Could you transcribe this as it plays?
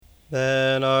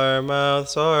Then our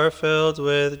mouths are filled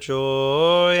with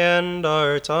joy, and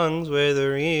our tongues with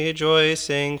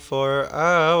rejoicing, for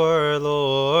our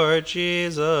Lord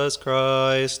Jesus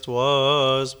Christ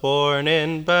was born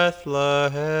in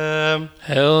Bethlehem.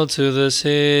 Hail to the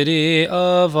city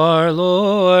of our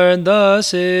Lord, the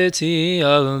city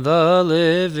of the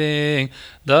living,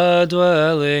 the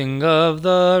dwelling of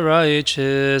the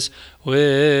righteous,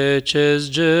 which is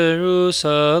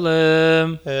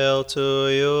Jerusalem. Hail to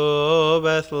you,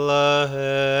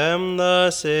 Bethlehem, the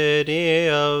city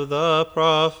of the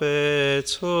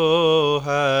prophets, who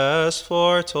has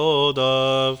foretold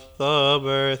of the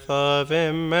birth of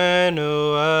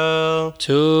Emmanuel.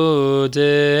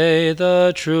 Today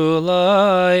the true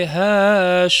light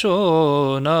has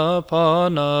shone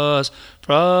upon us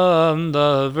from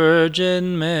the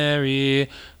Virgin Mary,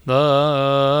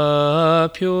 the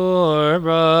pure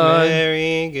bride.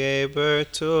 Mary gave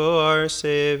birth to our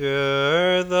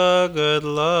Savior, the good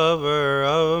lover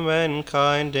of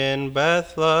mankind, in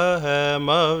Bethlehem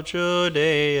of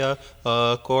Judea,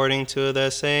 according to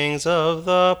the sayings of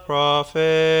the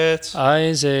prophets.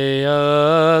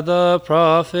 Isaiah the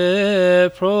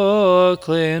prophet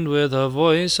proclaimed with a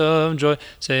voice of joy,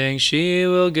 saying, She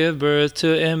will give birth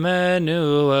to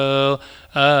Emmanuel,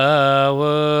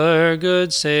 our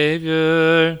good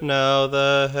Savior. Now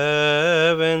the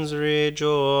heavens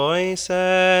rejoice,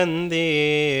 and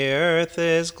the earth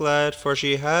is glad, for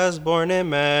she has borne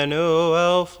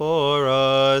Emmanuel for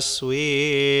us,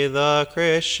 we the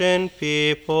Christian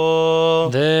people.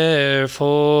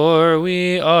 Therefore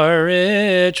we are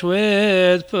rich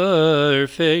with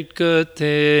perfect good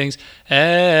things,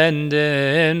 and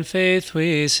in faith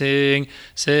we sing,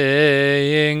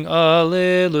 saying,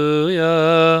 Alleluia.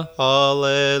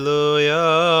 Alleluia,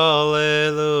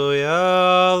 alleluia,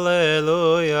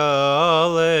 alleluia,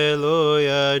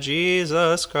 alleluia.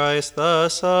 Jesus Christ, the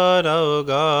Son of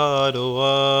God,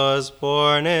 was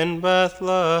born in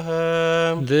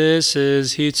Bethlehem. This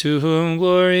is he to whom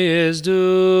glory is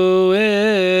due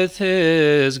with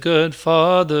his good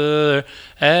Father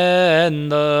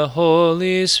and the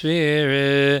Holy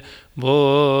Spirit,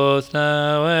 both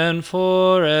now and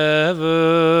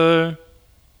forever.